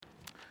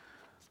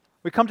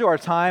We come to our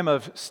time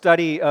of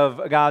study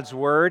of God's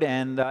Word,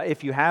 and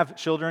if you have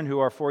children who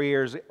are 4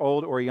 years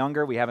old or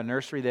younger, we have a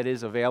nursery that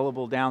is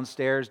available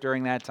downstairs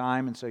during that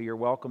time, and so you're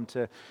welcome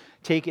to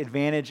take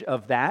advantage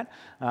of that.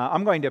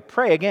 I'm going to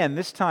pray again,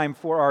 this time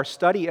for our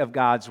study of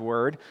God's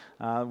Word.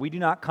 We do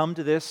not come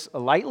to this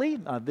lightly.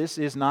 This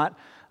is not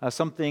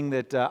something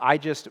that I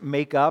just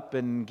make up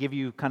and give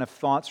you kind of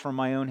thoughts from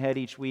my own head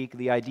each week.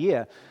 The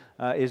idea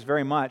is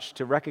very much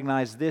to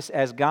recognize this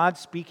as God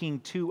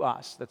speaking to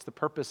us. That's the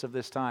purpose of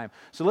this time.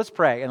 So let's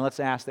pray and let's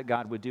ask that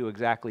God would do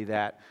exactly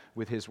that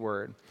with His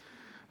Word.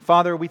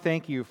 Father, we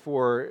thank you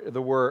for the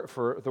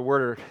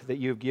word that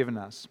you have given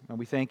us, and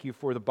we thank you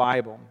for the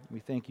Bible.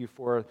 We thank you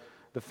for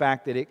the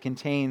fact that it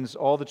contains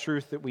all the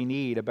truth that we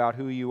need about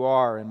who you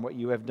are and what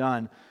you have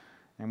done.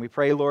 And we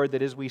pray, Lord,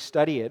 that as we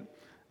study it,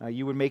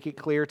 you would make it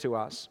clear to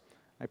us.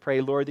 I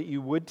pray, Lord, that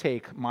you would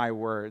take my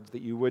words,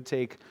 that you would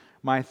take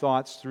my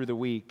thoughts through the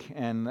week,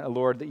 and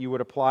Lord, that you would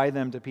apply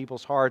them to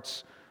people's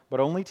hearts, but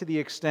only to the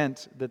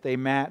extent that they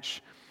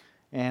match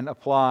and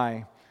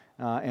apply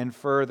and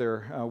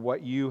further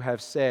what you have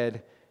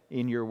said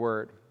in your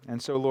word.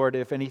 And so, Lord,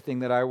 if anything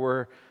that I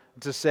were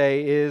to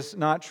say is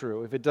not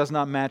true, if it does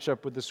not match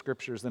up with the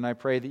Scriptures, then I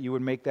pray that you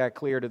would make that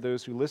clear to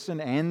those who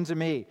listen and to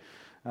me,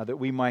 that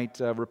we might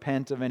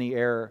repent of any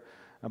error.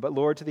 But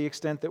Lord, to the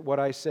extent that what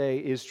I say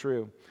is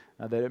true,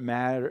 that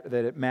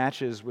it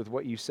matches with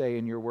what you say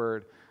in your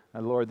word,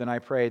 Lord, then I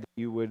pray that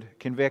you would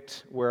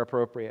convict where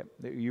appropriate,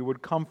 that you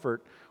would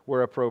comfort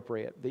where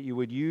appropriate, that you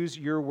would use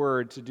your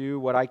word to do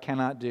what I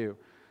cannot do,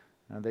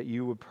 that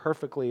you would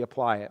perfectly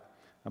apply it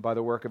by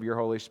the work of your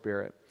Holy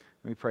Spirit.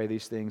 We pray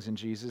these things in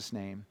Jesus'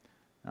 name.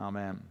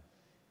 Amen.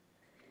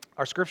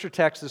 Our scripture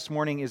text this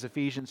morning is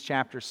Ephesians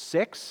chapter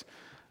 6.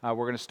 We're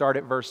going to start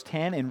at verse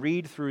 10 and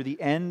read through the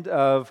end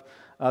of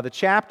the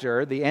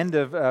chapter, the end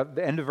of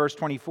verse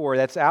 24.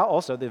 That's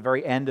also the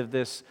very end of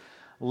this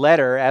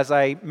letter. As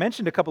I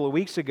mentioned a couple of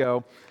weeks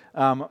ago,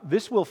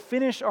 this will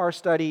finish our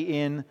study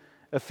in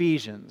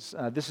Ephesians.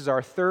 This is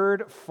our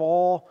third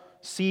fall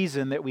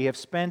season that we have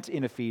spent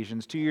in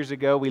Ephesians. 2 years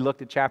ago, we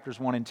looked at chapters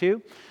 1 and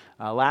 2.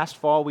 Last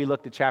fall, we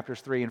looked at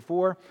chapters 3 and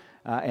 4.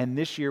 And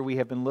this year, we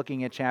have been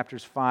looking at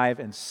chapters 5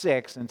 and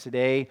 6. And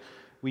today,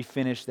 we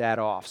finish that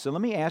off. So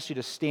let me ask you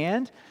to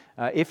stand,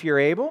 if you're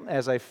able,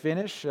 as I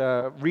finish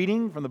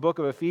reading from the book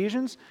of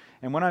Ephesians.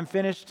 And when I'm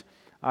finished,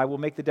 I will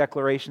make the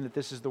declaration that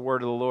this is the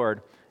word of the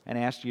Lord and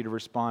ask you to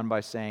respond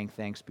by saying,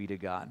 "Thanks be to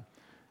God."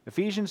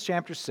 Ephesians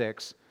chapter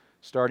 6,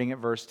 starting at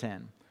verse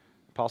 10.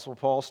 Apostle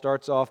Paul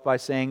starts off by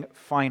saying,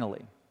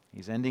 "Finally,"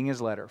 he's ending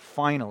his letter,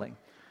 "finally,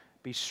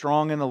 be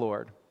strong in the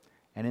Lord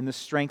and in the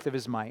strength of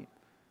His might.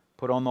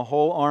 Put on the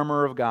whole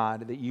armor of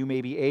God, that you may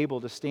be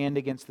able to stand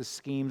against the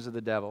schemes of the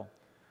devil.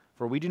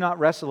 For we do not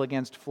wrestle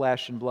against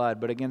flesh and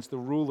blood, but against the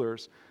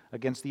rulers,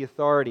 against the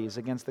authorities,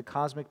 against the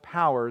cosmic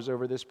powers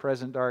over this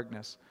present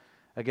darkness,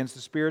 against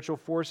the spiritual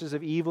forces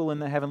of evil in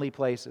the heavenly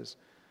places.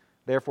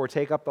 Therefore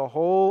take up the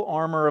whole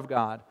armor of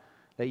God,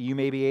 that you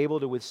may be able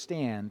to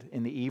withstand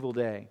in the evil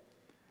day,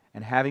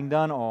 and having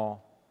done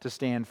all, to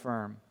stand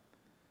firm.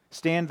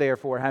 Stand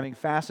therefore, having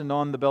fastened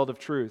on the belt of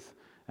truth,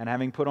 and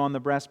having put on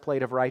the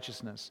breastplate of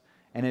righteousness,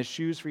 and as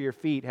shoes for your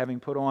feet, having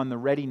put on the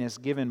readiness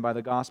given by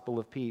the gospel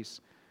of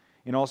peace.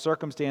 In all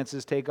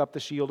circumstances take up the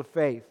shield of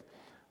faith,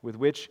 with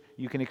which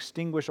you can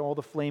extinguish all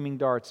the flaming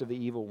darts of the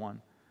evil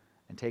one.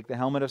 And take the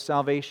helmet of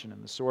salvation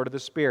and the sword of the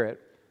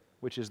Spirit,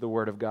 which is the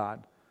Word of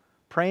God,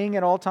 praying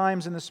at all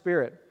times in the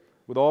Spirit,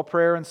 with all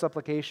prayer and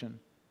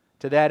supplication.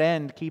 To that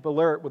end, keep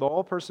alert with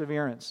all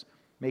perseverance,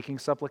 making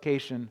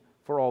supplication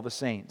for all the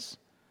saints.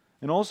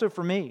 And also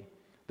for me,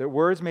 that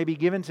words may be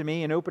given to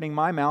me in opening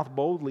my mouth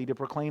boldly to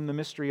proclaim the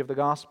mystery of the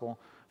gospel,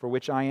 for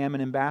which I am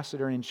an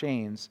ambassador in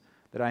chains,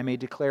 that I may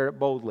declare it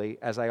boldly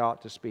as I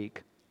ought to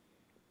speak.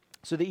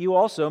 So that you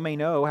also may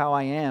know how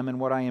I am and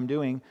what I am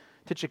doing,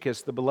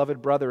 Tychicus, the beloved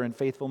brother and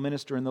faithful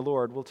minister in the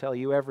Lord, will tell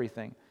you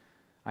everything.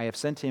 I have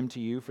sent him to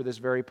you for this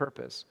very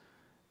purpose,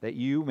 that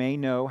you may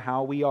know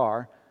how we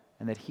are,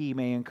 and that he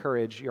may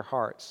encourage your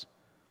hearts.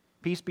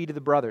 Peace be to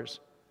the brothers,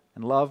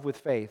 and love with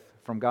faith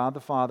from God the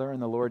Father and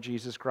the Lord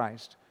Jesus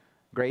Christ.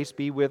 Grace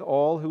be with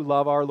all who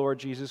love our Lord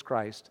Jesus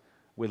Christ,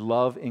 with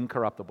love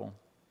incorruptible.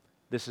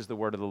 This is the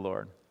word of the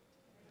Lord.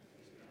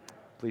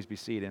 Please be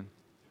seated.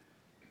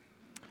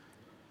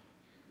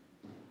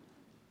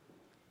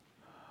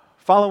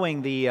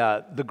 Following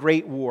the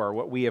Great War,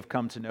 what we have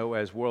come to know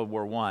as World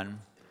War I,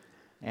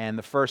 and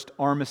the first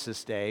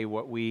Armistice Day,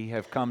 what we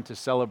have come to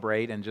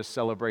celebrate and just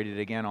celebrated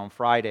again on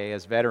Friday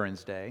as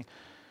Veterans Day,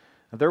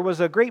 there was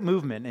a great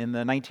movement in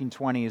the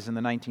 1920s and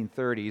the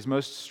 1930s,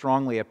 most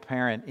strongly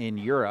apparent in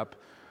Europe,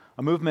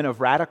 a movement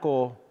of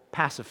radical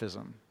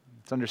pacifism.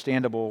 It's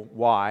understandable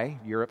why.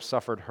 Europe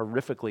suffered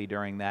horrifically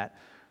during that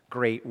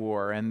Great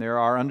War, and there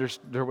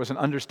was an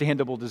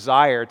understandable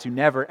desire to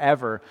never,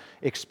 ever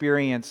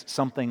experience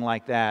something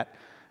like that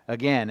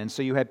again. And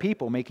so you had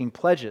people making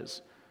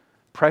pledges,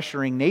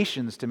 pressuring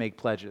nations to make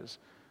pledges,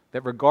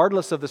 that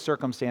regardless of the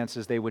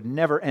circumstances, they would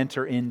never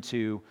enter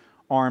into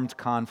armed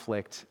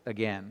conflict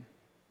again.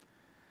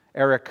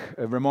 Eric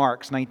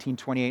Remarque's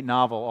 1928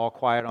 novel, All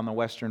Quiet on the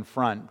Western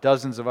Front,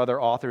 dozens of other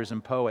authors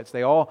and poets,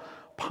 they all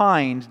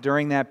pined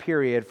during that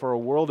period for a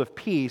world of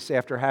peace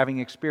after having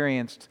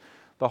experienced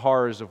the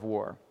horrors of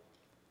war.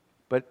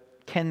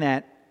 But can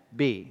that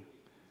be?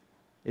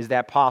 Is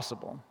that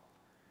possible?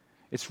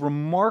 It's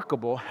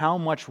remarkable how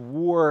much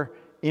war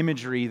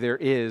imagery there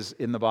is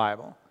in the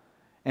Bible.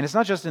 And it's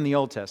not just in the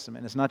Old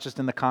Testament. It's not just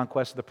in the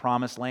conquest of the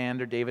Promised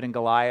Land or David and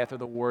Goliath or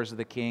the wars of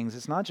the kings.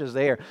 It's not just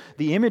there.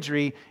 The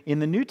imagery in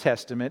the New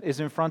Testament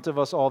is in front of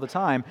us all the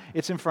time.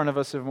 It's in front of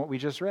us in what we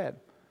just read.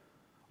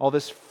 All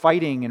this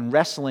fighting and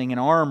wrestling and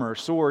armor,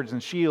 swords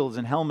and shields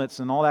and helmets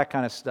and all that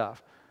kind of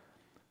stuff.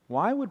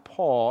 Why would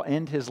Paul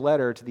end his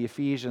letter to the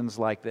Ephesians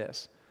like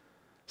this?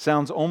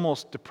 Sounds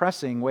almost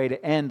depressing way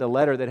to end a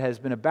letter that has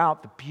been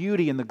about the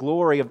beauty and the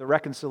glory of the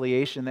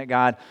reconciliation that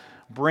God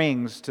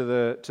brings to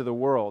the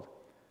world.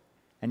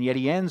 And yet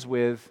he ends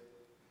with,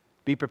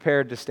 be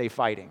prepared to stay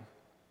fighting.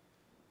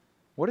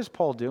 What is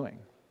Paul doing?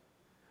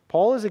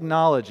 Paul is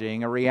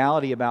acknowledging a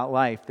reality about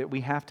life that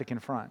we have to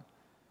confront.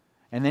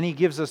 And then he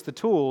gives us the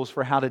tools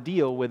for how to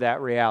deal with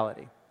that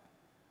reality.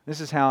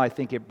 This is how I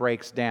think it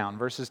breaks down.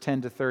 Verses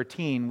 10 to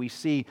 13, we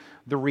see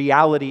the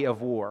reality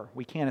of war.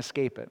 We can't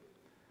escape it.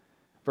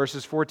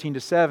 Verses 14 to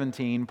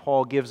 17,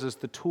 Paul gives us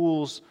the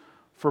tools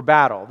for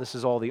battle. This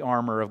is all the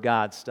armor of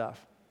God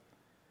stuff.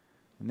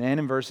 And then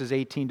in verses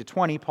 18 to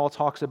 20, Paul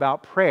talks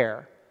about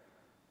prayer,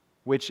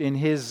 which in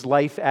his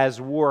life as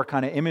war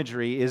kind of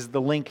imagery is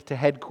the link to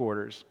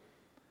headquarters.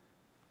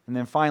 And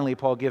then finally,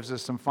 Paul gives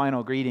us some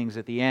final greetings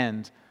at the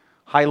end,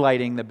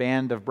 highlighting the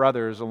band of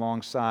brothers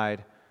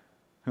alongside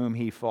whom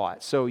he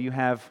fought. So you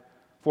have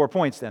 4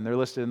 points then. They're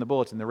listed in the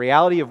bulletin. The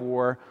reality of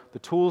war, the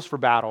tools for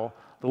battle,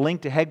 the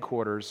link to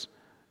headquarters,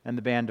 and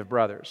the band of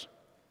brothers.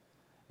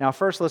 Now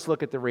first, let's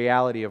look at the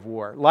reality of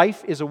war.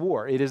 Life is a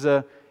war. It is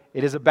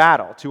a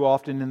battle. Too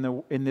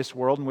often in this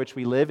world in which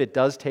we live, it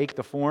does take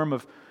the form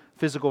of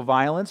physical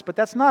violence, but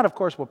that's not, of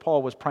course, what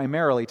Paul was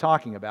primarily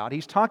talking about.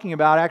 He's talking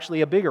about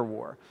actually a bigger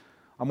war,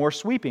 a more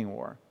sweeping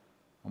war,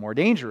 a more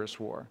dangerous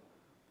war.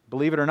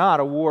 Believe it or not,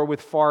 a war with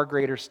far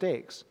greater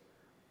stakes.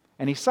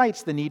 And he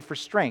cites the need for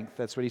strength.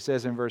 That's what he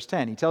says in verse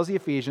 10. He tells the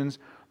Ephesians,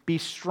 be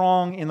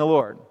strong in the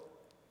Lord.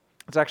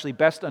 It's actually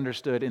best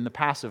understood in the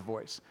passive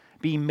voice.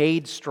 Be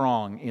made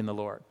strong in the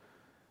Lord.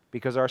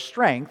 Because our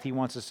strength, he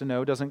wants us to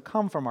know, doesn't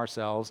come from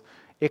ourselves,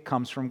 it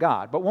comes from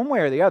God. But one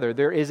way or the other,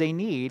 there is a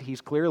need, he's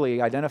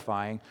clearly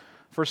identifying,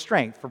 for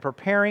strength, for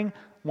preparing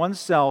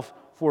oneself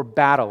for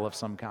battle of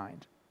some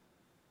kind.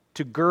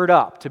 To gird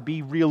up, to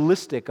be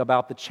realistic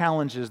about the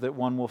challenges that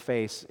one will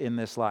face in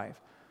this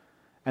life.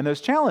 And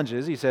those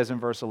challenges, he says in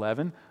verse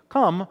 11,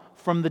 come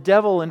from the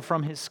devil and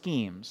from his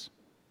schemes.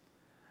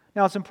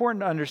 Now it's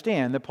important to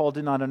understand that Paul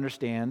did not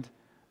understand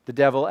the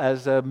devil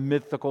as a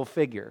mythical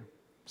figure,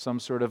 some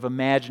sort of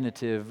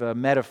imaginative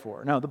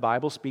metaphor. No, the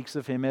Bible speaks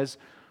of him as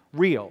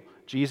real.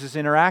 Jesus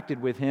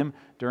interacted with him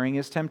during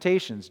his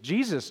temptations.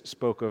 Jesus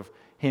spoke of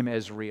him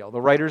as real.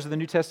 The writers of the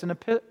New Testament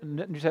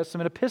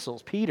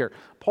epistles, Peter,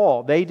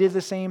 Paul, they did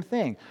the same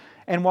thing.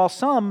 And while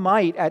some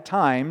might at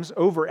times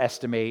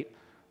overestimate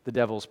the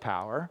devil's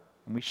power,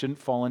 and we shouldn't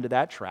fall into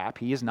that trap.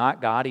 He is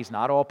not God. He's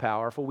not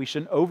all-powerful. We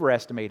shouldn't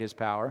overestimate his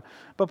power.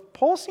 But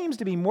Paul seems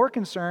to be more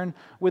concerned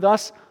with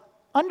us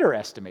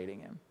underestimating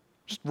him,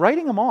 just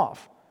writing him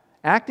off,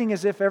 acting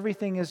as if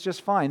everything is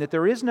just fine, that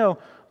there is no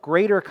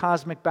greater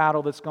cosmic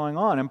battle that's going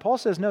on. And Paul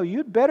says, no,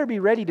 you'd better be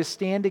ready to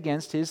stand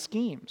against his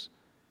schemes.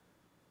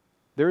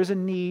 There is a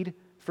need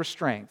for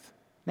strength.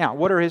 Now,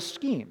 what are his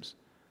schemes?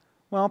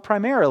 Well,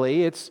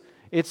 primarily, it's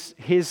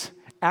his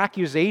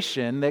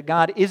accusation that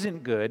God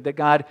isn't good, that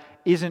God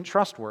isn't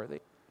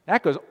trustworthy.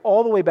 That goes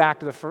all the way back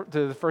to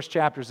the first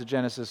chapters of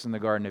Genesis in the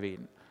Garden of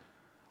Eden,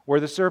 where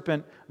the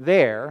serpent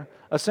there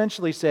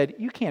essentially said,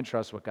 you can't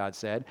trust what God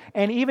said,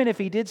 and even if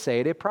he did say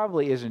it, it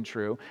probably isn't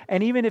true,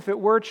 and even if it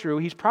were true,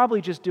 he's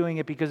probably just doing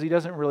it because he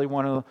doesn't really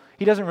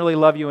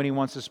love you and he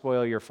wants to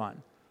spoil your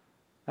fun.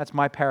 That's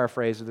my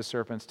paraphrase of the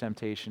serpent's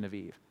temptation of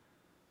Eve.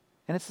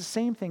 And it's the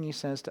same thing he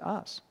says to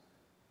us.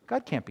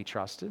 God can't be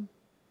trusted.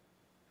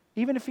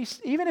 Even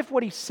if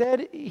what he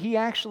said, he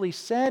actually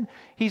said,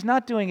 he's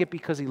not doing it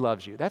because he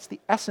loves you. That's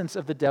the essence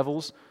of the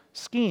devil's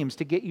schemes,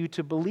 to get you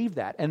to believe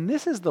that. And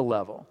this is the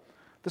level,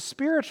 the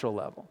spiritual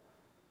level,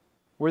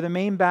 where the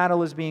main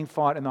battle is being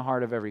fought in the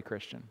heart of every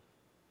Christian.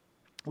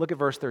 Look at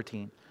verse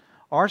 13.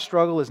 Our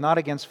struggle is not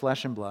against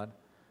flesh and blood,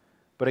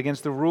 but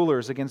against the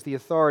rulers, against the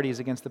authorities,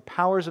 against the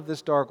powers of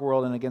this dark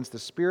world, and against the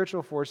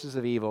spiritual forces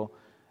of evil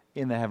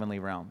in the heavenly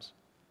realms.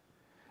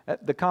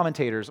 The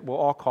commentators will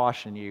all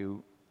caution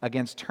you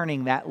against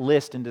turning that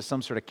list into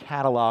some sort of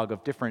catalog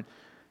of different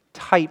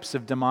types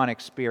of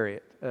demonic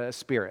spirits.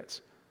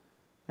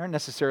 They aren't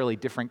necessarily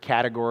different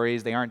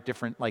categories. They aren't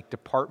different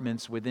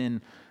departments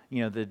within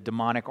the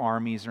demonic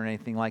armies or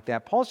anything like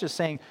that. Paul's just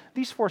saying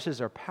these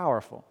forces are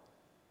powerful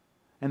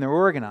and they're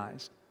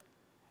organized.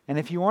 And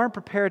if you aren't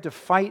prepared to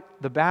fight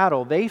the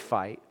battle they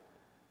fight,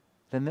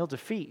 then they'll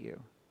defeat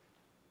you.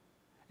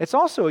 It's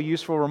also a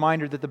useful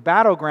reminder that the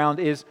battleground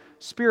is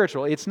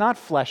spiritual. It's not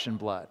flesh and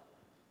blood.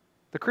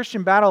 The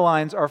Christian battle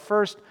lines are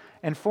first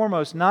and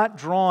foremost not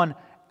drawn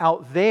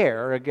out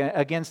there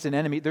against an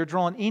enemy. They're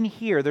drawn in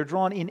here. They're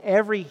drawn in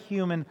every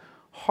human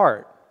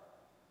heart.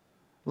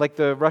 Like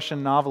the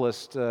Russian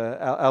novelist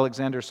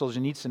Alexander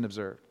Solzhenitsyn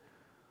observed.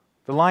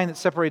 The line that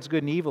separates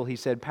good and evil, he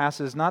said,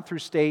 passes not through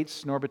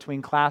states, nor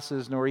between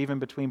classes, nor even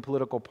between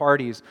political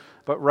parties,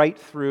 but right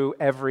through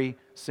every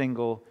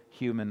single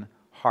human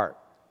heart.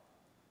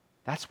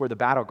 That's where the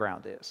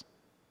battleground is.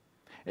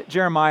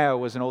 Jeremiah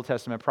was an Old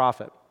Testament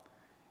prophet,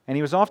 and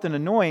he was often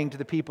annoying to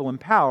the people in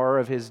power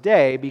of his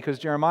day because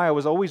Jeremiah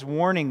was always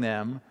warning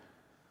them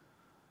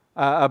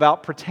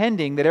about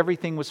pretending that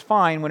everything was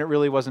fine when it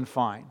really wasn't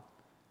fine.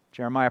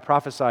 Jeremiah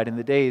prophesied in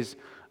the days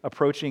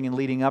approaching and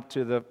leading up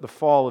to the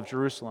fall of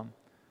Jerusalem.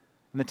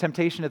 And the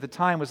temptation at the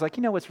time was like,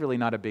 it's really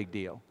not a big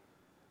deal.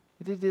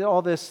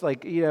 All this,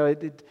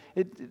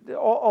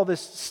 all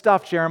this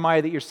stuff,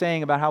 Jeremiah, that you're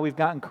saying about how we've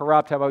gotten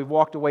corrupt, how we've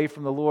walked away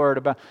from the Lord,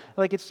 about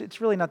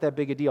it's really not that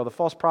big a deal. The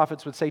false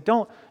prophets would say,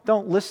 don't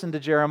listen to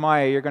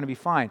Jeremiah, you're going to be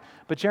fine.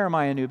 But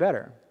Jeremiah knew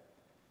better.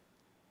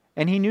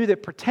 And he knew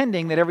that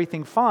pretending that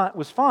everything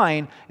was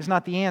fine is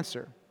not the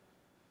answer.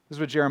 This is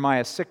what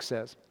Jeremiah 6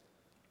 says.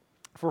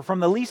 For from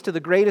the least to the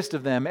greatest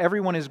of them,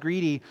 everyone is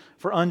greedy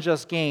for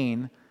unjust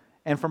gain,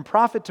 and from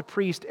prophet to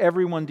priest,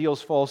 everyone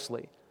deals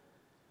falsely.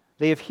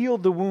 They have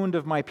healed the wound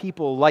of my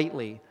people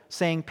lightly,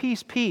 saying,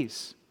 peace,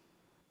 peace,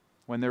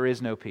 when there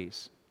is no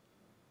peace.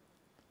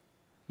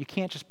 You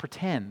can't just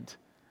pretend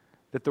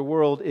that the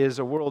world is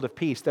a world of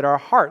peace, that our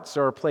hearts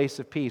are a place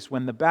of peace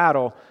when the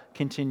battle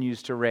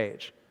continues to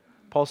rage.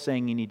 Paul's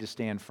saying you need to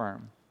stand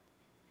firm.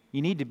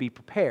 You need to be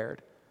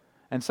prepared.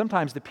 And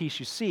sometimes the peace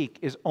you seek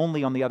is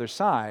only on the other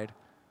side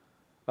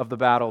of the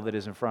battle that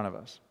is in front of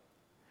us.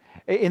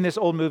 In this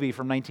old movie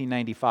from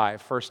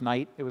 1995, First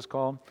Night it was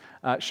called,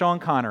 Sean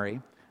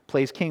Connery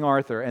plays King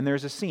Arthur, and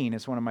there's a scene,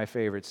 it's one of my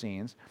favorite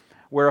scenes,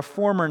 where a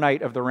former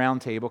knight of the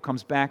Round Table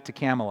comes back to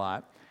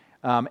Camelot,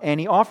 and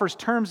he offers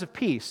terms of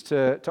peace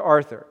to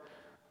Arthur.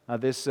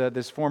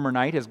 This former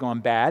knight has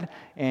gone bad,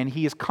 and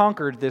he has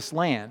conquered this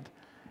land.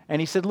 And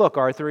he said, look,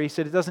 Arthur, he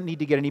said, it doesn't need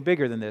to get any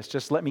bigger than this.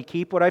 Just let me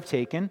keep what I've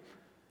taken,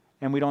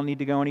 and we don't need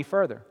to go any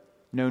further.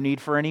 No need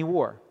for any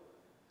war.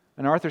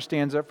 And Arthur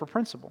stands up for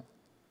principle.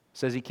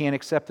 Says he can't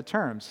accept the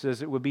terms.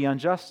 Says it would be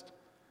unjust.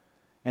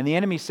 And the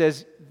enemy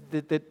says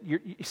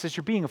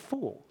you're being a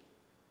fool.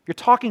 You're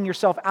talking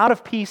yourself out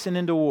of peace and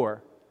into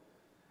war.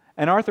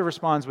 And Arthur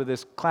responds with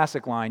this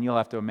classic line. You'll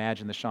have to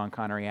imagine the Sean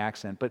Connery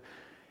accent. But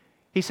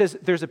he says,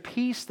 there's a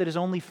peace that is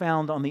only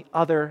found on the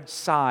other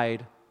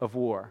side of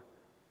war.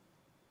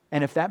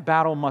 And if that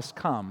battle must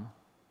come,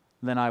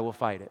 then I will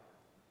fight it.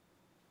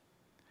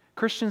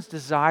 Christians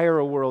desire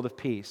a world of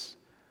peace.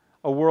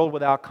 A world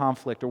without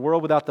conflict, a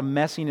world without the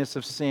messiness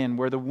of sin,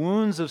 where the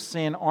wounds of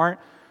sin aren't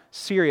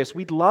serious.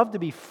 We'd love to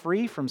be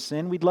free from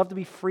sin. We'd love to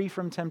be free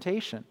from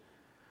temptation.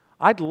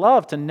 I'd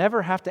love to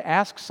never have to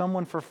ask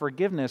someone for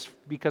forgiveness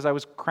because I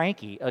was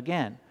cranky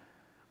again.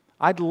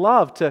 I'd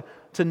love to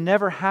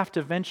never have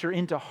to venture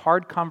into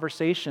hard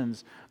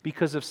conversations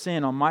because of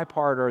sin on my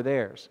part or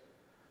theirs.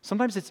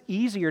 Sometimes it's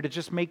easier to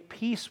just make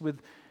peace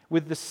with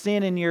the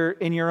sin in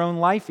your own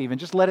life even.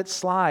 Just let it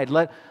slide.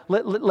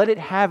 Let it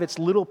have its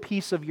little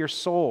piece of your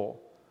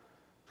soul.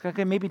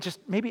 Okay, maybe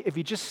if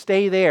you just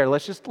stay there,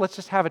 let's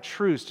just have a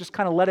truce. Just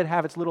kind of let it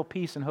have its little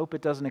piece and hope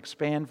it doesn't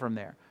expand from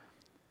there.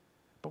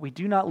 But we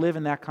do not live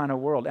in that kind of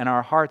world, and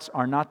our hearts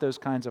are not those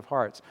kinds of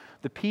hearts.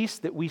 The peace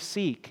that we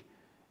seek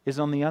is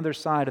on the other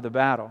side of the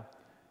battle,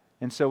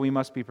 and so we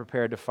must be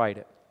prepared to fight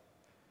it.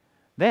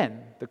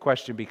 Then the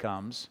question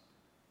becomes,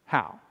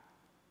 how?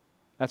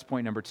 That's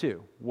point number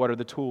 2. What are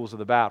the tools of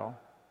the battle?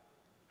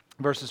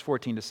 Verses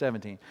 14 to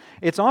 17.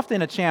 It's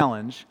often a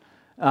challenge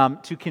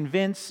to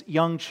convince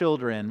young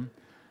children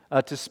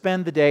to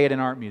spend the day at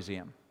an art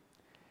museum,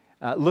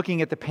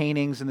 looking at the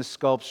paintings and the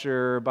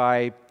sculpture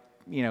by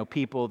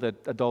people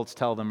that adults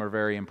tell them are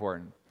very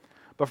important.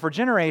 But for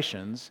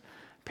generations,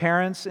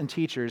 parents and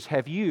teachers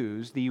have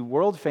used the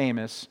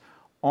world-famous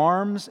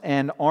Arms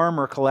and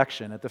Armor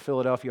collection at the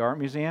Philadelphia Art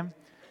Museum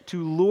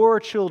to lure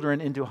children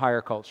into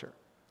higher culture.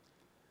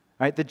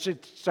 Right? The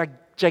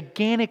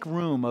gigantic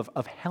room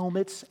of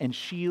helmets and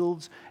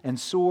shields and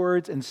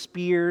swords and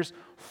spears,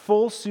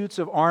 full suits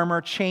of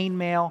armor,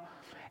 chainmail,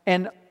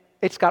 and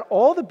it's got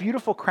all the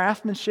beautiful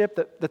craftsmanship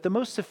that the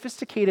most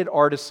sophisticated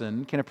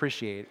artisan can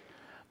appreciate,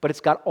 but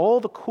it's got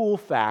all the cool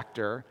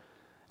factor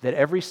that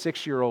every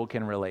 6-year-old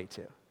can relate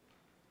to.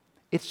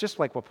 It's just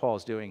like what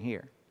Paul's doing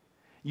here,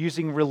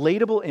 using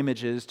relatable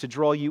images to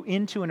draw you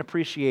into an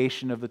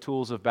appreciation of the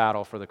tools of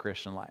battle for the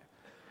Christian life.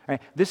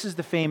 Right? This is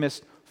the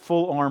famous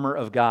full armor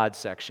of God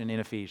section in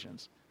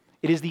Ephesians.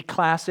 It is the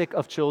classic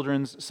of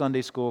children's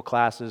Sunday school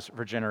classes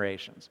for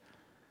generations.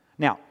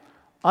 Now,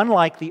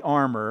 unlike the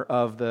armor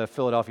of the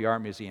Philadelphia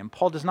Art Museum,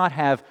 Paul does not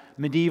have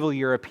medieval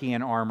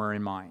European armor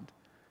in mind.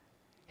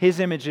 His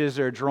images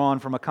are drawn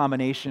from a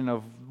combination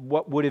of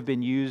what would have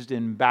been used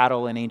in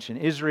battle in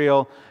ancient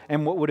Israel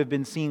and what would have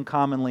been seen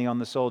commonly on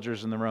the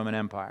soldiers in the Roman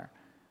Empire.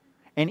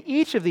 And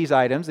each of these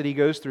items that he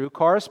goes through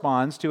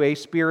corresponds to a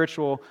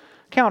spiritual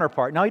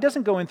counterpart. Now, he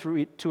doesn't go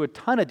into a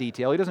ton of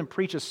detail. He doesn't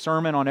preach a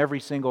sermon on every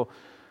single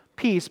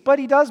piece, but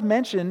he does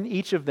mention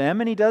each of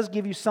them, and he does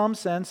give you some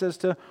sense as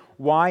to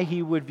why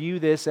he would view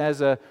this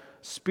as a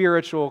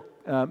spiritual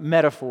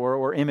metaphor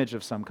or image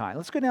of some kind.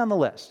 Let's go down the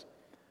list.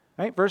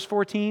 Right? Verse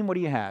 14, what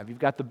do you have? You've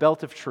got the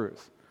belt of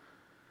truth.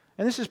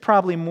 And this is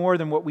probably more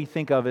than what we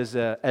think of as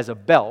a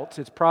belt.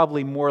 It's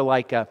probably more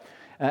like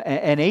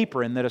an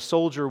apron that a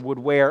soldier would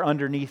wear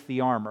underneath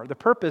the armor. The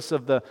purpose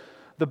of the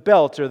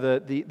belt or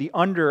the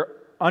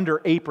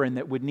under apron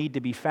that would need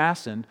to be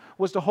fastened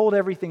was to hold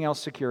everything else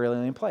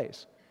securely in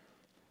place.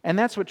 And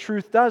that's what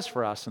truth does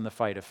for us in the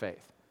fight of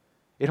faith.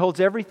 It holds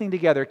everything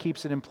together,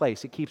 keeps it in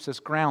place. It keeps us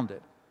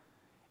grounded.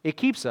 It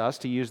keeps us,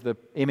 to use the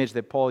image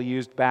that Paul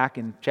used back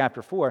in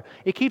chapter 4,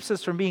 it keeps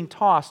us from being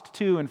tossed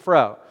to and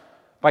fro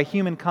by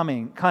human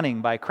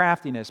cunning, by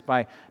craftiness,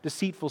 by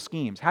deceitful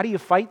schemes. How do you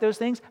fight those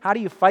things? How do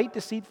you fight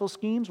deceitful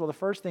schemes? Well, the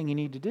first thing you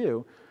need to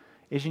do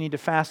is you need to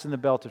fasten the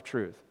belt of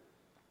truth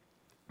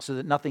so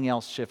that nothing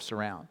else shifts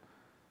around.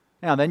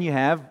 Now, then you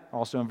have,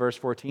 also in verse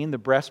 14, the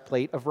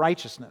breastplate of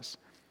righteousness.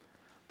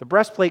 The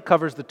breastplate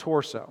covers the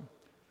torso.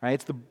 Right?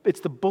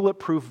 It's the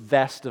bulletproof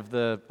vest of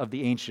the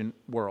ancient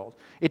world.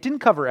 It didn't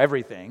cover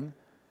everything,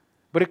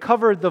 but it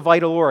covered the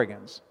vital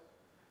organs.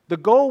 The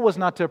goal was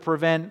not to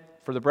prevent,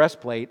 for the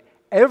breastplate,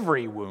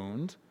 every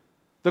wound.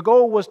 The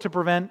goal was to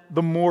prevent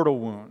the mortal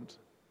wound,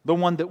 the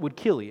one that would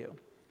kill you.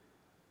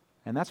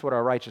 And that's what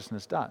our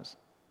righteousness does.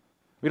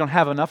 We don't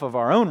have enough of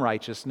our own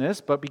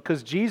righteousness, but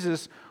because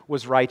Jesus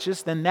was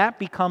righteous, then that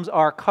becomes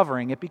our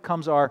covering. It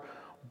becomes our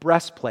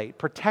breastplate,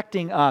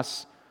 protecting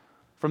us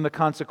from the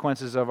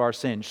consequences of our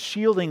sin,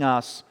 shielding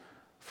us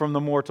from the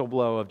mortal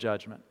blow of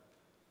judgment.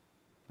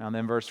 Now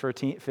then, verse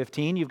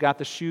 15, you've got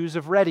the shoes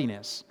of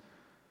readiness.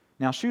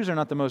 Now, shoes are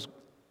not the most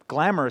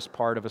glamorous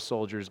part of a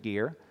soldier's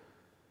gear,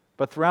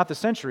 but throughout the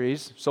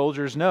centuries,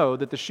 soldiers know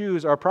that the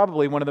shoes are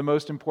probably one of the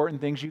most important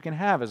things you can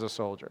have as a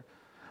soldier.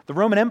 The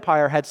Roman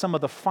Empire had some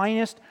of the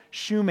finest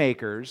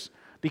shoemakers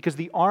because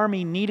the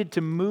army needed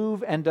to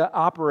move and to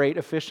operate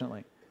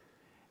efficiently.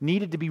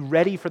 Needed to be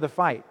ready for the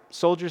fight.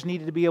 Soldiers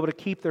needed to be able to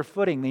keep their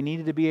footing. They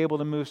needed to be able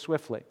to move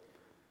swiftly.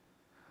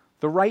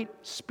 The right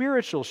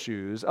spiritual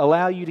shoes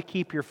allow you to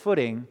keep your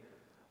footing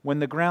when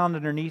the ground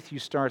underneath you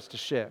starts to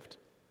shift.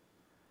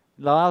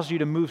 It allows you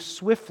to move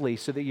swiftly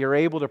so that you're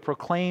able to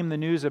proclaim the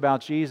news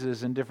about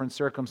Jesus in different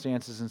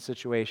circumstances and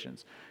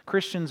situations.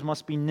 Christians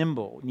must be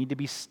nimble. We need to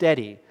be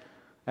steady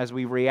as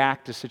we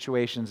react to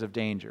situations of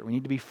danger. We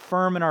need to be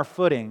firm in our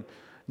footing,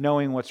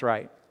 knowing what's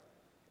right.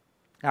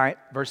 All right,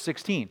 verse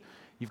 16.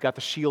 You've got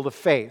the shield of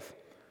faith.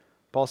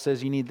 Paul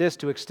says you need this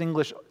to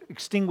extinguish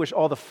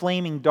all the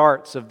flaming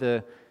darts of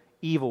the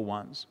evil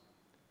ones.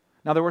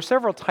 Now, there were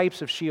several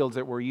types of shields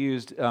that were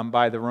used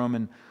by the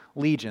Roman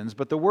legions,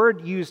 but the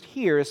word used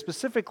here is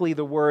specifically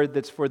the word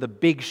that's for the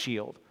big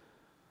shield,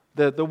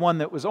 the one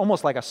that was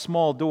almost like a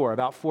small door,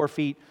 about 4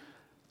 feet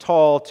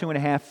tall,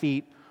 2.5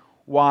 feet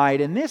wide.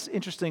 And this,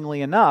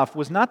 interestingly enough,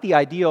 was not the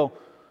ideal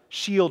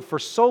shield for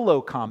solo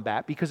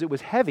combat because it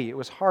was heavy, it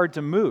was hard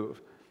to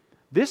move.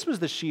 This was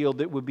the shield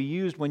that would be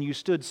used when you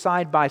stood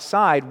side by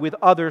side with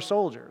other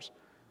soldiers.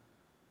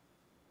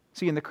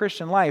 See, in the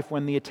Christian life,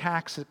 when the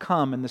attacks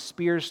come and the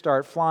spears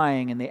start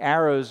flying and the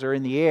arrows are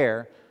in the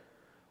air,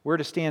 we're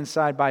to stand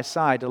side by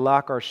side to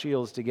lock our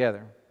shields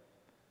together.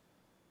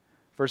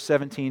 Verse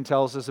 17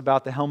 tells us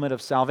about the helmet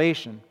of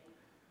salvation.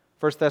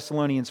 1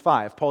 Thessalonians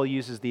 5, Paul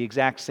uses the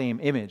exact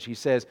same image. He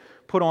says,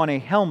 put on a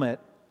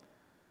helmet,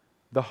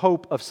 the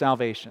hope of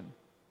salvation.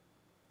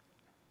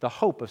 The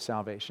hope of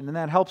salvation. And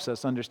that helps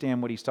us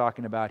understand what he's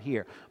talking about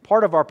here.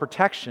 Part of our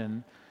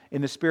protection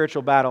in the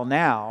spiritual battle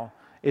now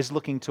is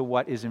looking to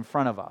what is in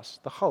front of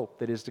us, the hope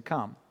that is to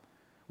come.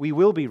 We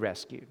will be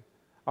rescued.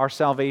 Our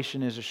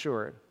salvation is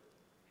assured.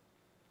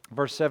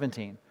 Verse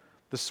 17,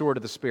 the sword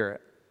of the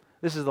Spirit.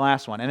 This is the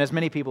last one. And as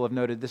many people have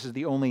noted, this is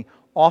the only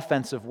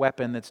offensive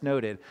weapon that's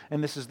noted,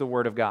 and this is the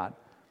Word of God.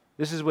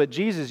 This is what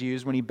Jesus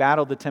used when he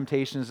battled the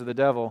temptations of the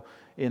devil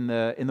in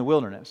the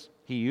wilderness.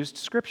 He used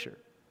Scripture.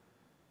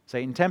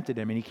 Satan tempted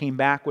him, and he came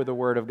back with the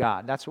Word of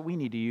God. That's what we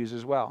need to use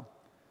as well.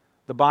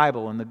 The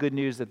Bible and the good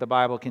news that the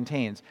Bible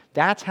contains.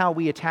 That's how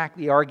we attack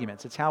the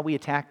arguments. It's how we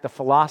attack the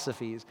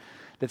philosophies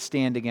that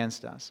stand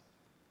against us.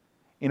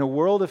 In a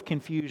world of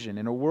confusion,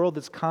 in a world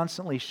that's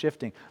constantly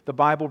shifting, the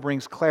Bible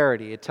brings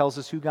clarity. It tells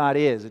us who God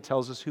is. It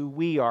tells us who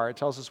we are. It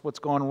tells us what's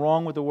gone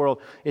wrong with the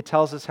world. It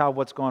tells us how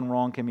what's gone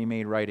wrong can be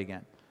made right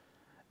again.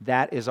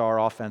 That is our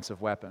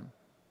offensive weapon.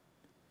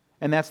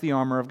 And that's the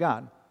armor of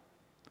God.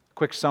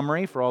 Quick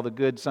summary for all the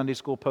good Sunday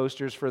school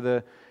posters for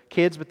the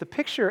kids, but the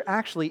picture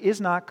actually is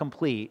not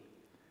complete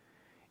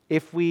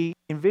if we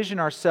envision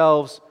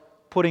ourselves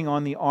putting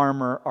on the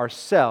armor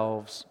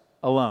ourselves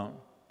alone.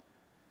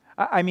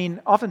 I mean,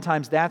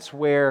 oftentimes that's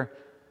where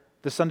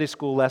the Sunday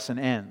school lesson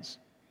ends.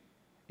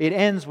 It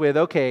ends with,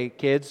 okay,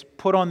 kids,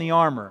 put on the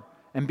armor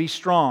and be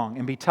strong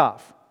and be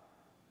tough.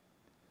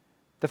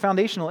 The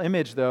foundational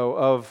image, though,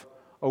 of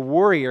a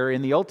warrior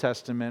in the Old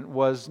Testament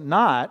was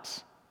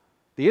not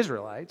the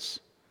Israelites.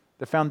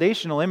 The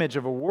foundational image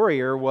of a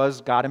warrior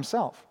was God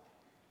himself.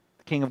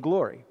 the King of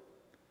glory.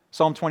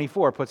 Psalm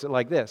 24 puts it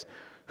like this: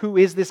 who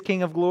is this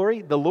King of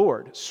glory? The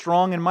Lord,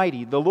 strong and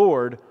mighty, the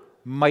Lord,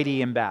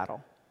 mighty in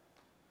battle.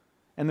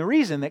 And the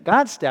reason that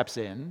God steps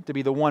in to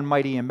be the one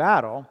mighty in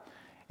battle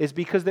is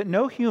because that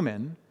no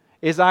human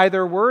is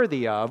either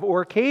worthy of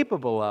or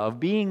capable of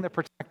being the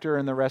protector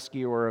and the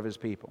rescuer of his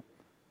people.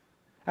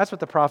 That's what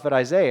the prophet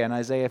Isaiah in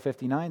Isaiah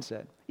 59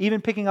 said.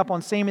 Even picking up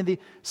on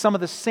some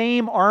of the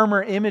same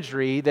armor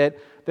imagery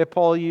that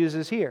Paul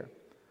uses here.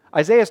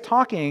 Isaiah is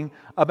talking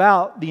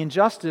about the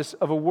injustice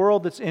of a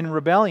world that's in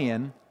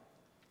rebellion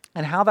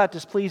and how that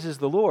displeases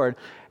the Lord.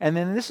 And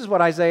then this is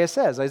what Isaiah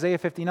says, Isaiah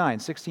 59,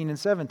 16 and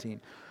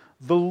 17.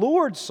 The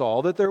Lord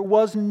saw that there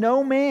was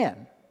no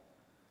man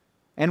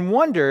and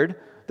wondered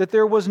that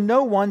there was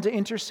no one to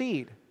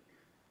intercede.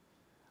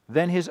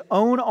 Then his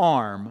own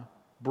arm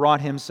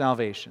brought him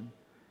salvation,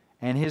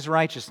 and his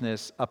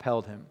righteousness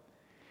upheld him.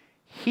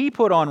 He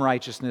put on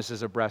righteousness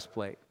as a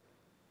breastplate.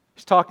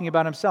 He's talking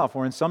about himself,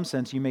 or in some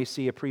sense you may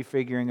see a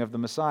prefiguring of the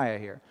Messiah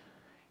here.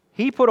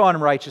 He put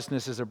on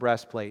righteousness as a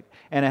breastplate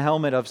and a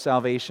helmet of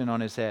salvation on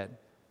his head.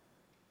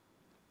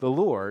 The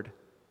Lord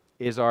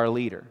is our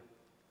leader.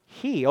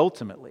 He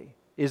ultimately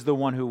is the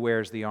one who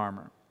wears the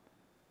armor.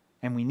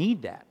 And we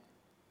need that.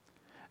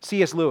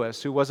 C.S.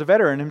 Lewis, who was a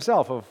veteran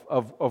himself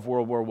of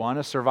World War I,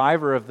 a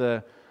survivor of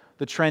the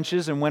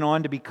trenches, and went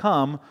on to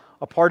become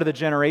a part of the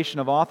generation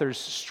of authors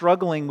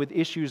struggling with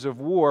issues of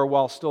war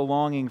while still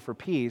longing for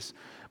peace.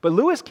 But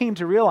Lewis came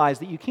to realize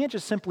that you can't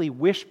just simply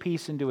wish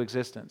peace into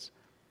existence.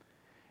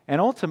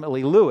 And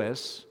ultimately,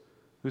 Lewis,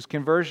 whose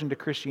conversion to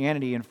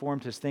Christianity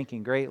informed his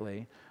thinking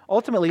greatly,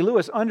 ultimately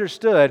Lewis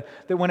understood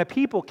that when a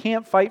people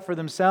can't fight for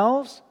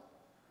themselves,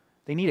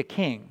 they need a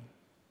king.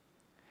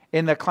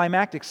 In the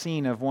climactic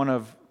scene of one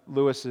of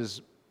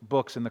Lewis's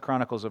books in the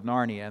Chronicles of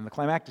Narnia, and the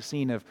climactic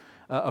scene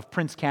of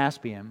Prince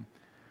Caspian,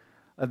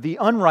 the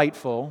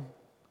unrightful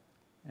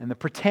and the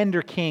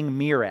pretender king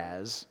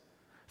Miraz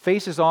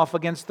faces off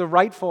against the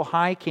rightful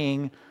high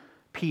king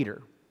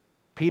Peter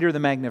the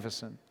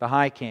Magnificent, the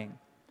high king.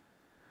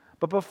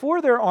 But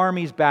before their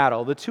armies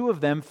battle, the two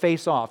of them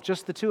face off,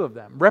 just the two of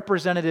them,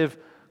 representative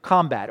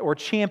combat or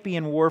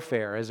champion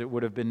warfare, as it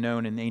would have been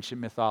known in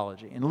ancient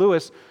mythology. And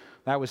Lewis,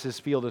 that was his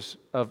field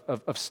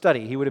of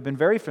study. He would have been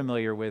very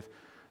familiar with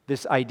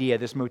this idea,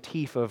 this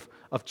motif of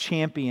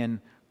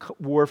champion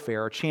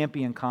warfare or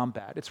champion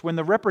combat. It's when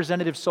the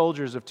representative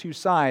soldiers of two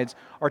sides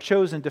are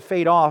chosen to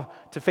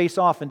face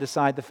off and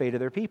decide the fate of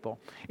their people.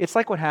 It's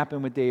like what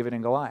happened with David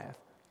and Goliath.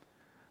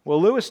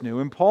 Well, Lewis knew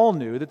and Paul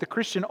knew that the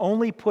Christian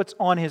only puts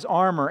on his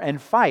armor and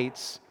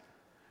fights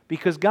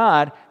because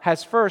God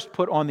has first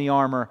put on the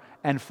armor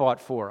and fought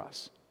for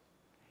us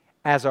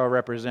as our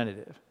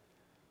representative,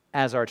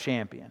 as our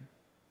champion.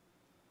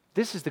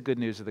 This is the good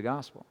news of the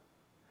gospel.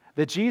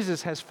 That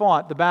Jesus has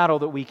fought the battle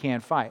that we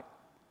can't fight.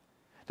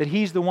 That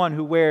He's the one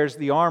who wears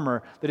the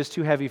armor that is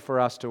too heavy for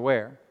us to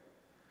wear.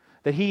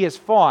 That He has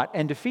fought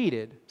and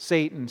defeated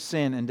Satan,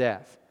 sin, and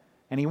death.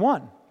 And He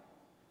won.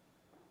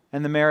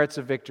 And the merits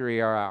of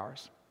victory are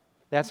ours.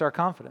 That's our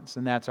confidence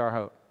and that's our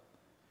hope.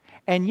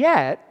 And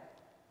yet,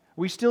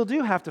 we still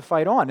do have to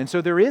fight on. And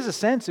so there is a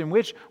sense in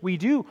which we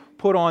do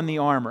put on the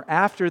armor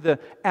after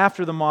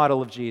the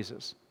model of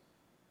Jesus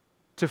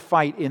to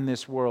fight in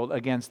this world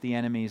against the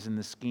enemies and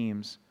the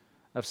schemes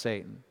of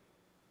Satan.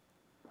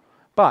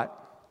 But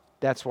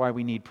that's why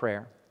we need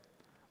prayer.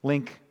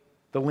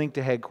 The link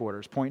to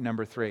headquarters, point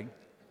number 3.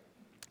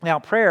 Now,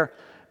 prayer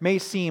may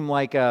seem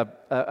like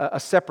a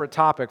separate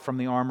topic from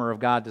the armor of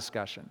God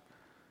discussion.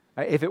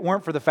 If it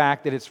weren't for the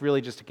fact that it's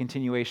really just a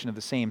continuation of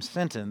the same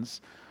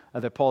sentence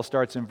that Paul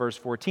starts in verse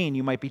 14,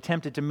 you might be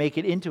tempted to make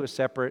it into a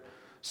separate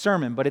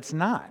sermon, but it's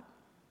not.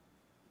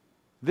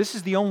 This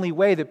is the only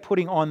way that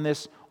putting on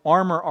this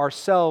armor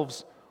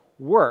ourselves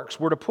works.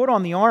 We're to put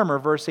on the armor,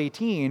 verse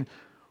 18,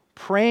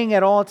 praying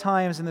at all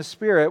times in the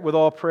Spirit with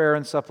all prayer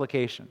and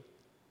supplication.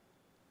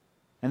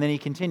 And then he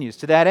continues,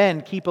 to that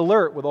end, keep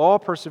alert with all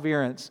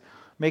perseverance,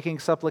 making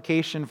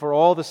supplication for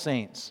all the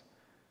saints.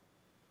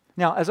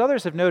 Now, as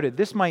others have noted,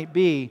 this might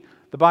be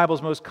the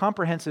Bible's most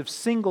comprehensive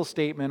single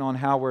statement on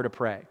how we're to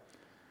pray.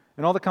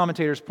 And all the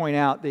commentators point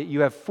out that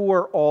you have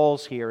 4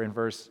 alls here in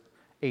verse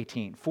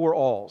 18. 4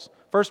 alls.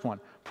 First one,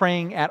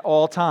 praying at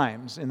all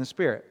times in the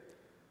Spirit.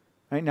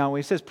 Right? Now, when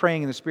he says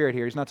praying in the Spirit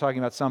here, he's not talking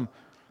about some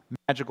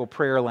magical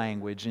prayer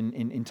language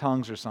in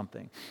tongues or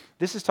something.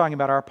 This is talking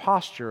about our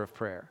posture of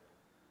prayer,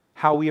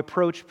 how we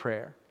approach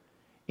prayer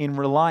in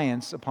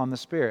reliance upon the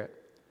Spirit.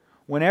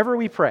 Whenever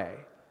we pray,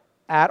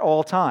 at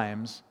all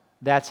times,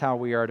 that's how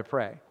we are to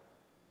pray.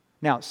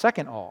 Now,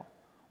 second all,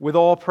 with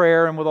all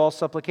prayer and with all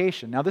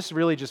supplication. Now, this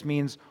really just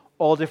means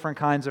all different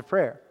kinds of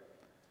prayer.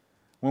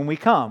 When we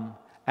come,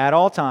 at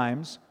all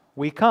times,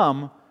 we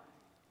come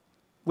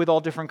with all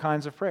different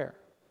kinds of prayer.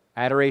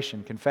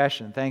 Adoration,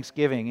 confession,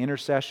 thanksgiving,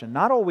 intercession,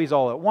 not always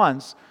all at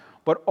once,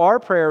 but our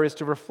prayer is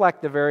to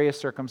reflect the various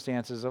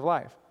circumstances of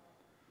life.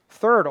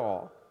 Third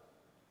all,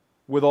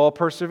 with all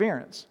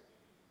perseverance.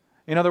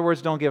 In other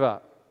words, don't give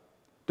up.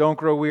 Don't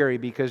grow weary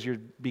because you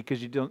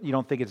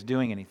don't think it's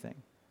doing anything.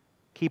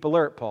 Keep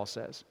alert, Paul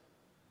says.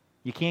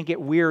 You can't get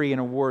weary in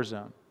a war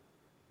zone.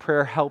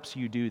 Prayer helps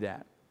you do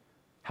that,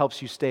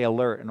 helps you stay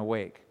alert and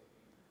awake.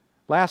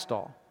 Last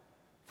all,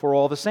 for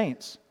all the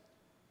saints.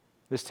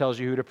 This tells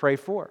you who to pray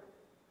for.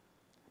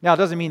 Now, it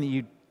doesn't mean that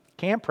you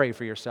can't pray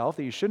for yourself,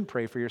 that you shouldn't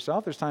pray for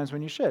yourself. There's times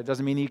when you should. It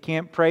doesn't mean that you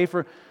can't pray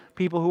for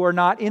people who are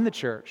not in the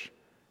church,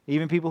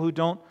 even people who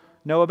don't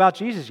know about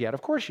Jesus yet.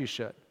 Of course you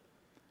should.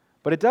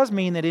 But it does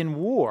mean that in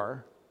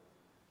war,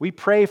 we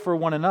pray for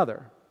one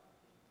another.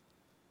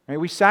 Right?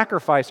 We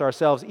sacrifice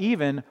ourselves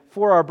even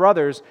for our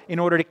brothers in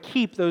order to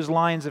keep those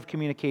lines of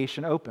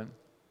communication open.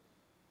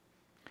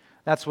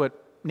 That's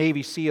what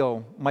Navy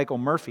SEAL Michael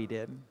Murphy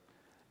did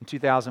in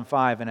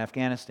 2005 in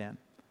Afghanistan.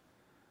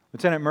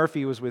 Lieutenant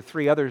Murphy was with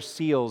 3 other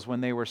SEALs when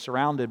they were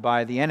surrounded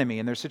by the enemy,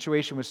 and their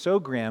situation was so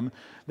grim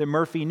that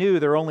Murphy knew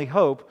their only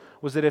hope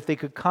was that if they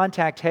could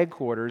contact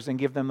headquarters and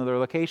give them their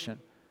location.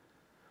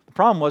 The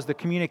problem was the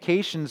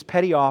communications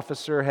petty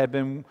officer had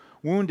been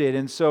wounded,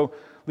 and so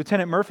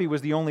Lieutenant Murphy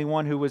was the only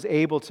one who was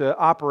able to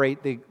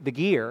operate the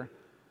gear,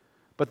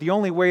 but the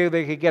only way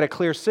they could get a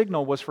clear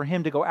signal was for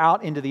him to go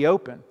out into the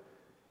open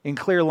in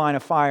clear line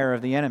of fire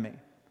of the enemy.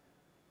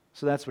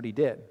 So that's what he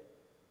did.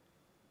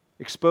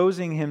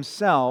 Exposing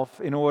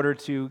himself in order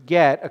to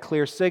get a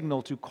clear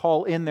signal to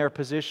call in their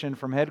position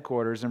from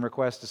headquarters and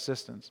request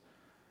assistance.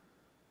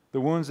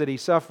 The wounds that he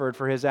suffered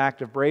for his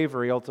act of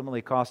bravery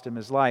ultimately cost him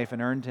his life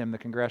and earned him the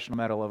Congressional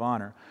Medal of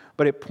Honor.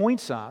 But it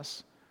points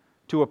us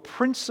to a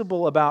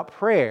principle about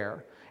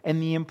prayer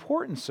and the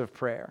importance of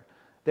prayer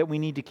that we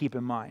need to keep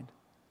in mind.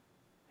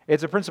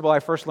 It's a principle I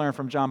first learned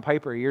from John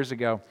Piper years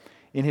ago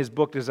in his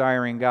book,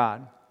 Desiring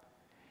God.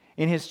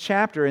 In his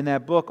chapter in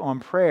that book on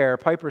prayer,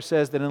 Piper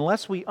says that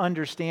unless we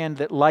understand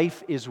that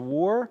life is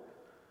war,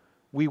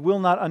 we will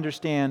not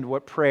understand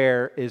what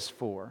prayer is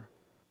for.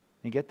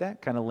 You get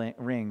that? Kind of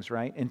rings,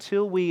 right?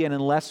 Until we and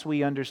unless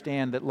we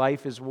understand that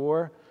life is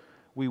war,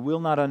 we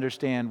will not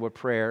understand what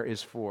prayer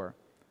is for.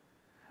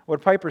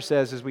 What Piper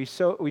says is we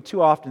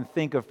too often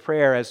think of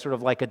prayer as sort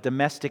of like a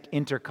domestic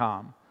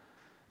intercom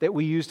that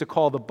we use to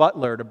call the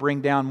butler to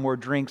bring down more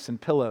drinks and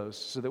pillows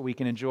so that we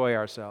can enjoy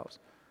ourselves.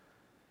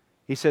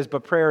 He says,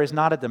 but prayer is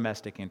not a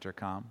domestic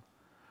intercom.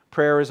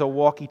 Prayer is a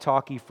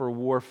walkie-talkie for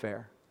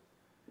warfare.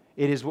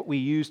 It is what we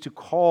use to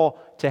call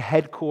to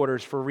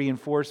headquarters for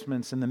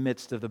reinforcements in the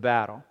midst of the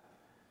battle,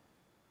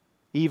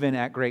 even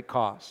at great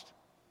cost.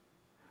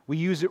 We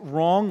use it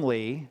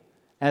wrongly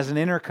as an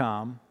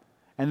intercom,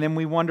 and then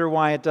we wonder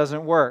why it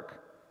doesn't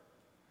work.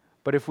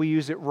 But if we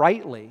use it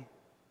rightly,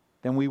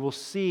 then we will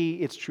see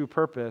its true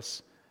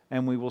purpose,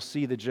 and we will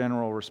see the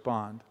general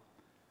respond.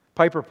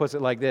 Piper puts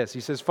it like this.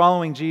 He says,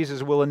 following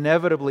Jesus will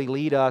inevitably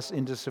lead us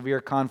into severe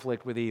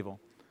conflict with evil.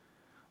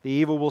 The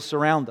evil will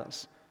surround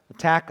us,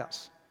 attack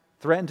us,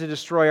 threaten to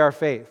destroy our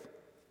faith.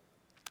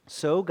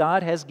 So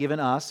God has given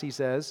us, he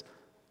says,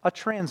 a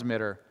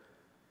transmitter.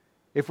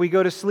 If we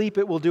go to sleep,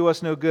 it will do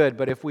us no good.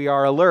 But if we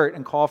are alert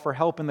and call for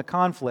help in the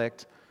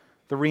conflict,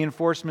 the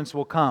reinforcements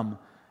will come,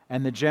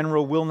 and the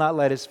general will not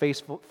let his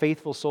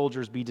faithful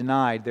soldiers be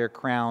denied their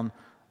crown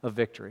of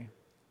victory.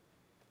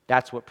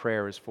 That's what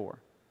prayer is for.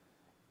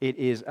 It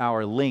is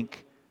our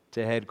link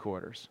to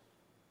headquarters.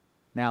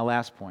 Now,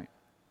 last point,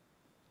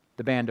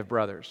 the band of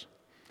brothers.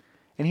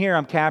 And here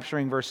I'm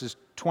capturing verses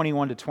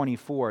 21 to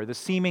 24, the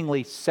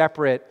seemingly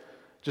separate,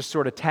 just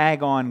sort of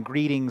tag-on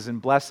greetings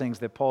and blessings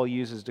that Paul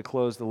uses to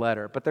close the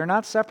letter. But they're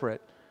not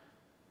separate,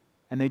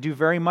 and they do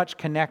very much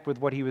connect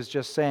with what he was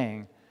just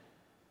saying.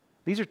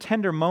 These are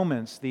tender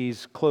moments,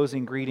 these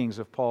closing greetings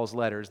of Paul's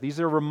letters.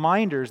 These are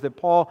reminders that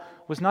Paul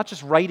was not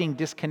just writing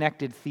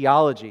disconnected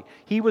theology.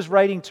 He was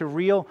writing to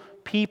real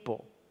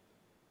people,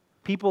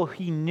 people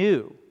he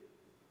knew,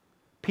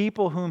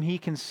 people whom he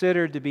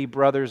considered to be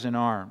brothers in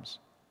arms.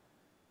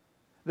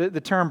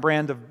 The term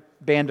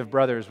band of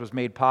brothers was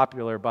made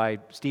popular by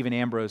Stephen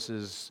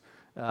Ambrose's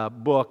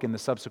book and the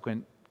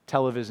subsequent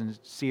television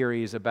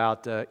series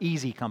about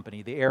Easy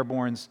Company, the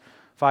Airborne's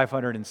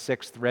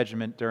 506th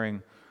Regiment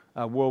during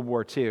World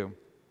War II.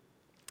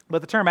 But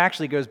the term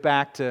actually goes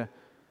back to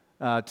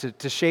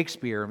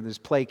Shakespeare, this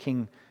play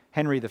King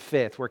Henry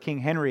V, where King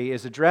Henry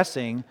is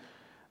addressing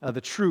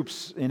the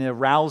troops in a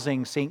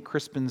rousing St.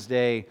 Crispin's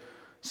Day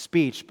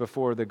speech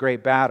before the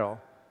great battle.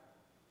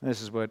 And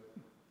this is what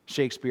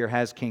Shakespeare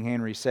has King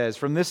Henry says,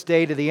 "From this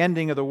day to the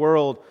ending of the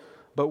world,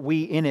 but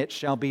we in it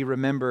shall be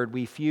remembered,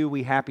 we few,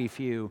 we happy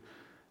few,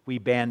 we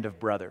band of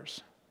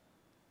brothers."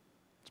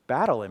 It's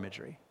battle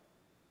imagery.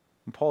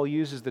 And Paul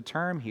uses the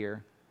term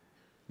here.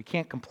 We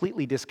can't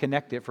completely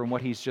disconnect it from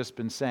what he's just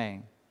been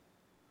saying.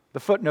 The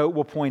footnote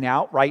will point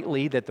out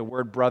rightly that the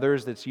word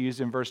brothers that's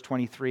used in verse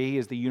 23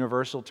 is the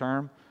universal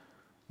term,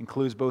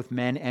 includes both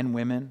men and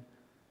women.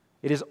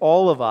 It is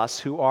all of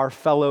us who are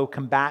fellow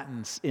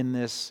combatants in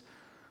this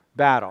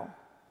battle.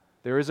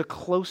 There is a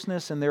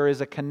closeness and there is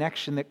a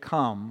connection that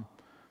come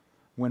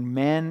when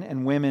men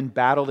and women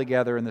battle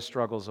together in the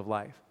struggles of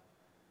life.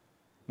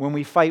 When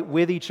we fight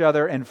with each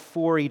other and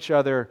for each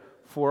other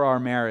for our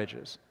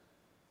marriages.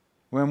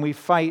 When we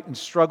fight and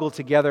struggle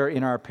together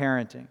in our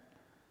parenting.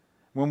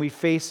 When we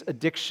face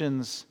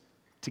addictions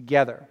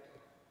together.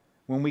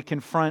 when we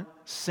confront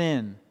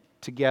sin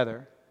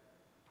together,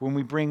 when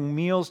we bring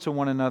meals to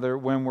one another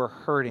when we're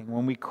hurting,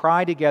 when we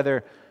cry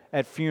together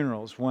at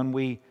funerals, when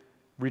we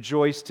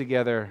rejoice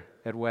together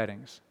at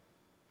weddings.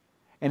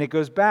 And it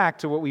goes back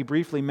to what we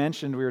briefly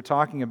mentioned. We were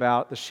talking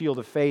about the shield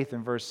of faith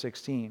in verse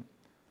 16.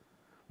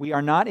 We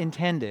are not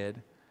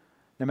intended,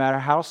 no matter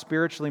how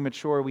spiritually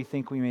mature we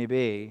think we may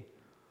be,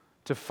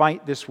 to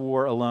fight this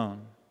war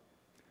alone.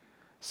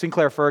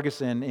 Sinclair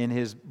Ferguson, in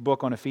his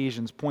book on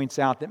Ephesians, points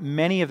out that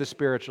many of the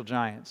spiritual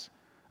giants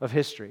of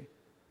history,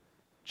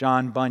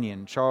 John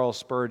Bunyan, Charles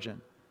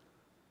Spurgeon,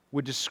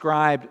 would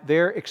describe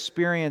their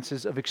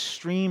experiences of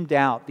extreme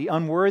doubt, the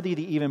unworthy,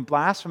 the even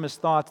blasphemous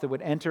thoughts that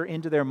would enter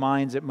into their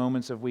minds at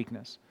moments of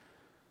weakness.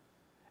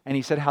 And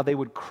he said how they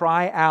would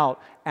cry out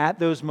at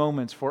those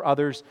moments for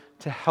others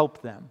to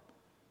help them,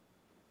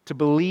 to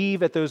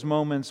believe at those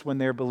moments when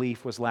their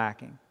belief was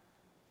lacking.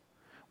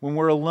 When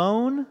we're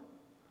alone,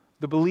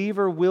 the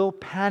believer will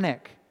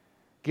panic.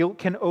 Guilt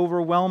can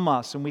overwhelm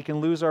us and we can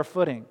lose our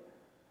footing.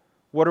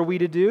 What are we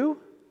to do?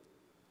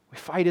 We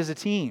fight as a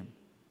team.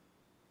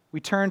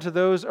 We turn to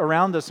those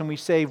around us and we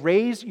say,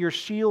 raise your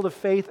shield of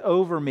faith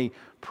over me.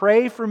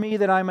 Pray for me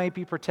that I might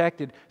be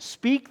protected.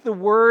 Speak the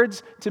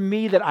words to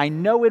me that I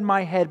know in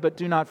my head but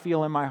do not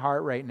feel in my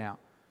heart right now.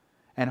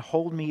 And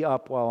hold me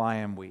up while I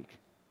am weak.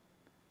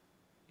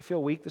 You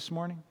feel weak this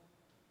morning?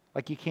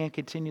 Like you can't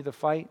continue the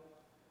fight?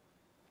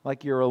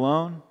 Like you're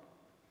alone?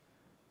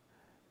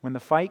 When the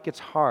fight gets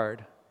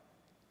hard,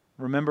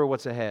 remember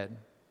what's ahead.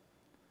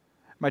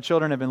 My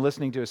children have been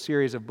listening to a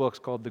series of books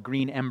called The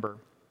Green Ember.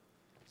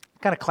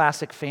 Kind of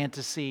classic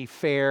fantasy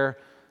fare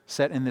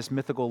set in this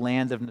mythical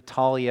land of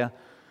Natalia.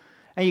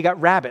 And you got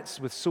rabbits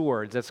with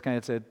swords. That's kind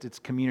of it's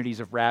communities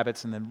of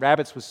rabbits, and then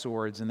rabbits with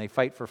swords, and they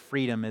fight for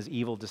freedom as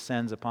evil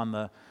descends upon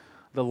the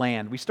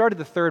land. We started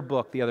the third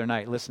book the other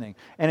night listening,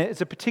 and it's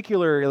a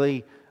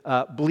particularly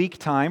bleak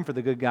time for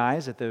the good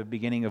guys at the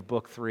beginning of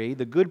book 3.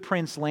 The good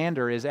Prince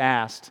Lander is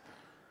asked,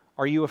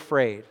 "Are you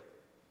afraid?"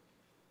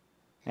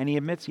 And he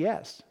admits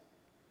yes.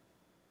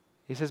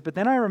 He says, "But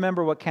then I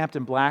remember what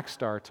Captain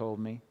Blackstar told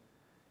me.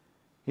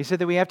 He said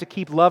that we have to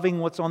keep loving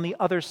what's on the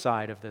other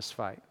side of this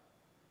fight,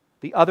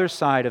 the other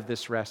side of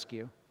this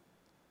rescue,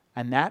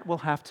 and that will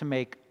have to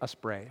make us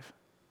brave."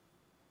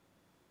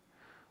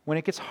 When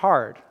it gets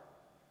hard,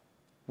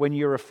 when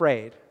you're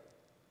afraid,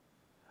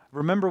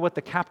 remember what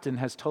the captain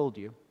has told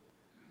you,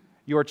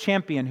 your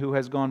champion who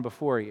has gone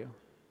before you.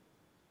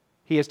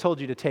 He has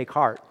told you to take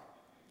heart.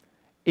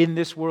 In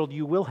this world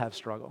you will have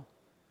struggle,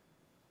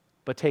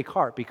 but take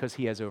heart because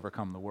he has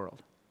overcome the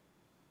world.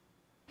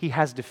 He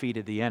has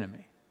defeated the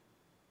enemy.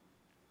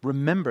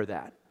 Remember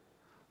that.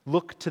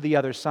 Look to the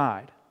other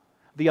side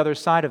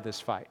of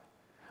this fight,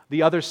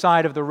 the other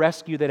side of the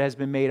rescue that has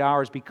been made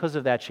ours because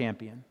of that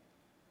champion,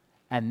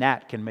 and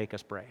that can make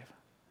us brave.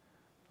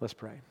 Let's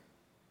pray.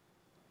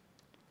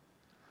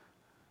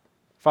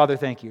 Father,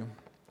 thank you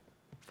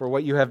for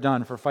what you have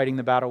done for fighting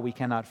the battle we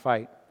cannot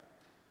fight,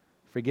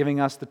 for giving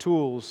us the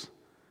tools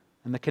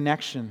and the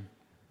connection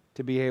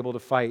to be able to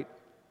fight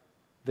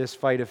this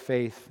fight of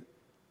faith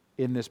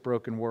in this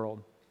broken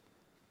world.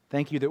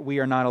 Thank you that we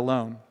are not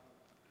alone.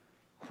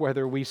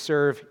 Whether we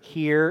serve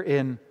here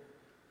in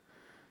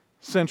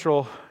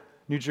central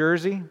New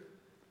Jersey,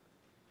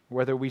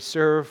 whether we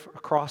serve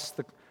across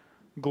the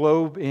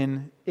globe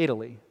in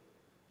Italy,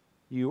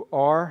 you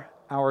are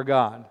our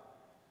God.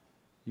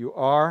 You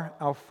are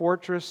our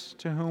fortress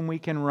to whom we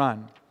can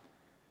run.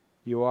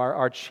 You are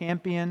our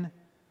champion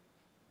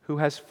who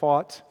has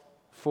fought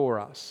for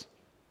us.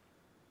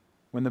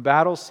 When the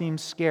battle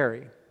seems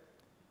scary,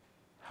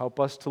 help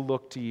us to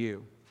look to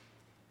you.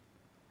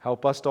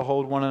 Help us to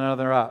hold one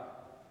another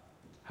up.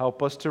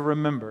 Help us to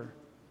remember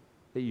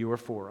that you are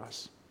for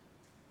us.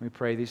 We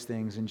pray these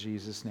things in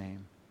Jesus'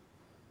 name.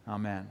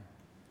 Amen.